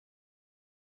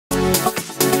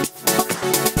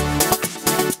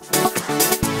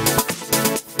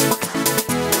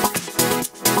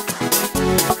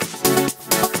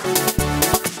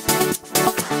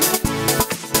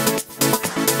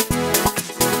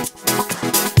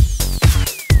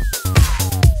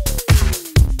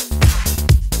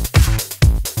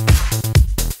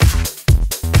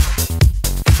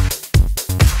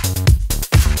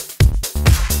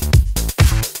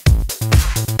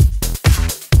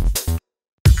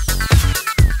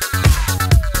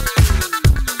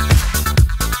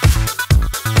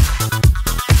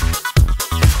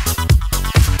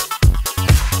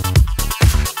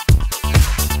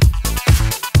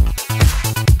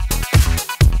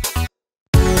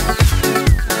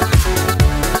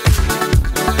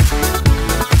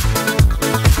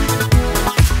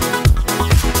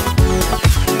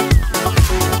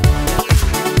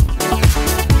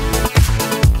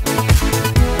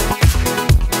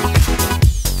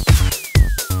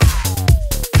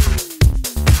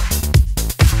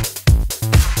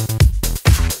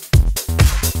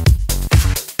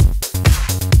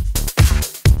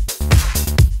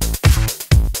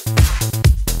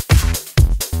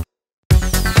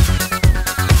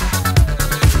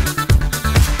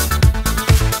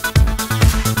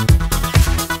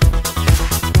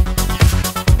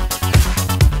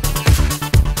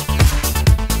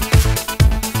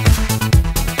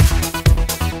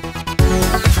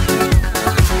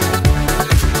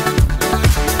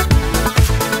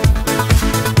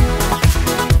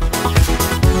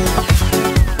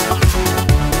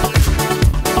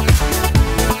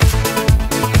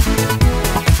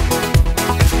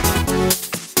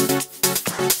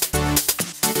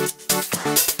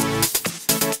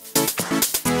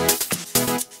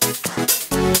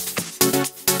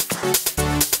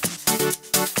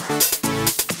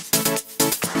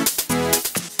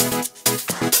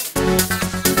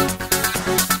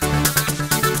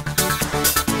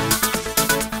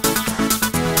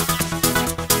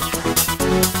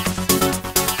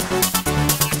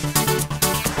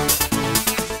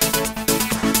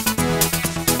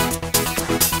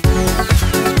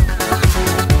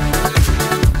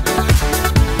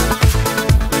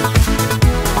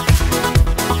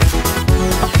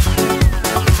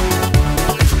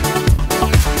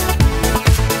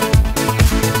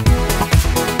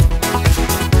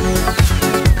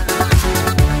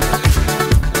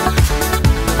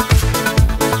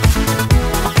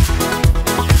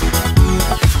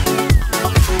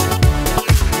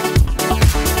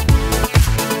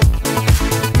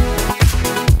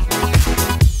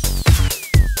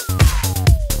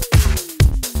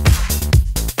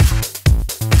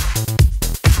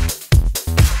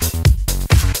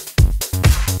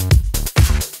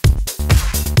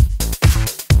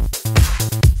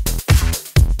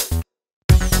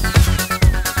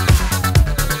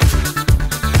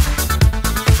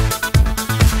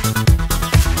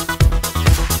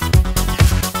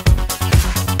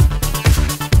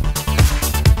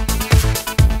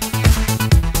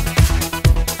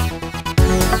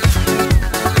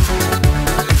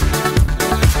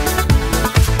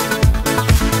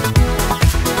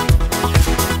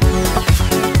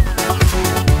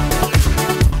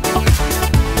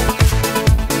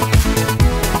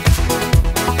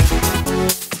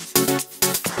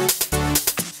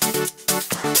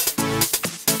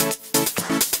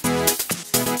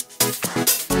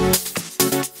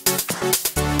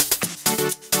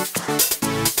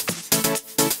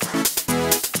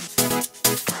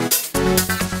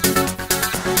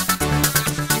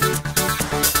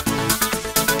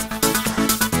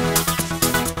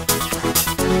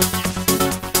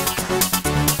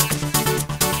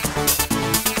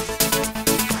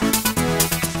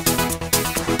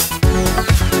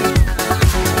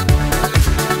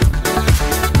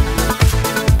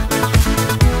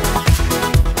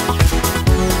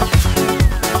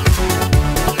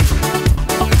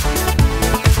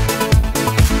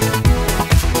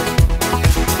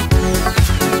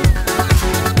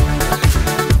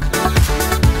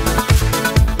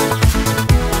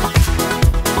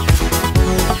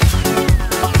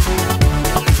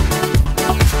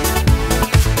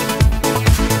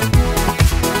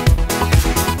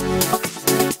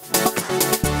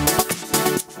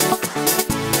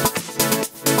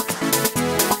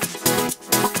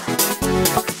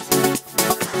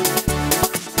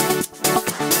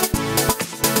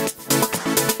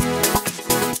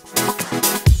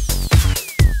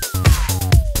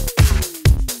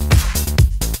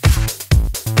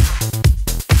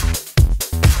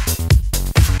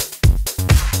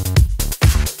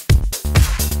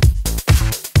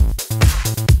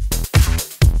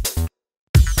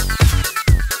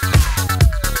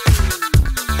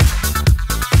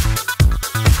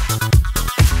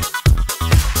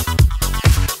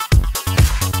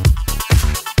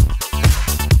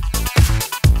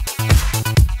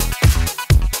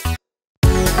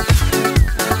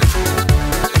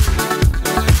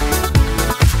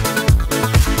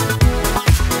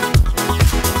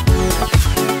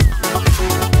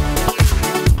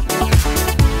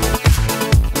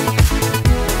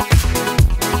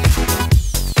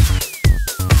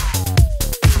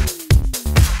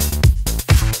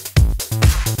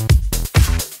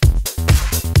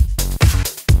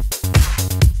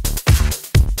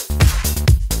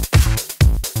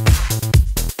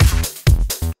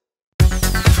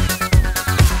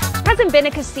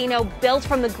been a casino built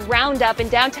from the ground up in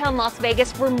downtown Las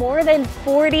Vegas for more than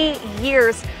 40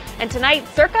 years. And tonight,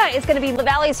 Circa is going to be the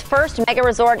Valley's first mega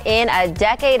resort in a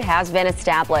decade has been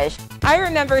established. I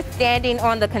remember standing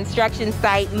on the construction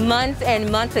site months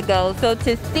and months ago, so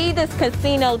to see this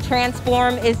casino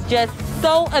transform is just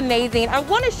so amazing. I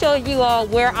want to show you all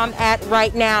where I'm at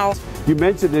right now. You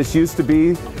mentioned this used to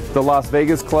be the Las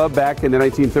Vegas Club back in the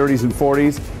 1930s and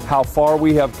 40s. How far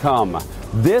we have come.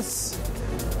 This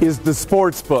is the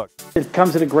sports book. It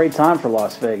comes at a great time for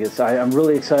Las Vegas. I'm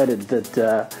really excited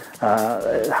that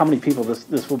how many people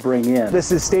this will bring in.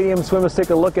 This is Stadium Swim. Let's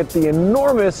take a look at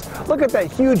look at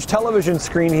that huge television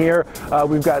screen here.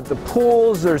 We've got the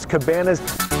pools, there's cabanas.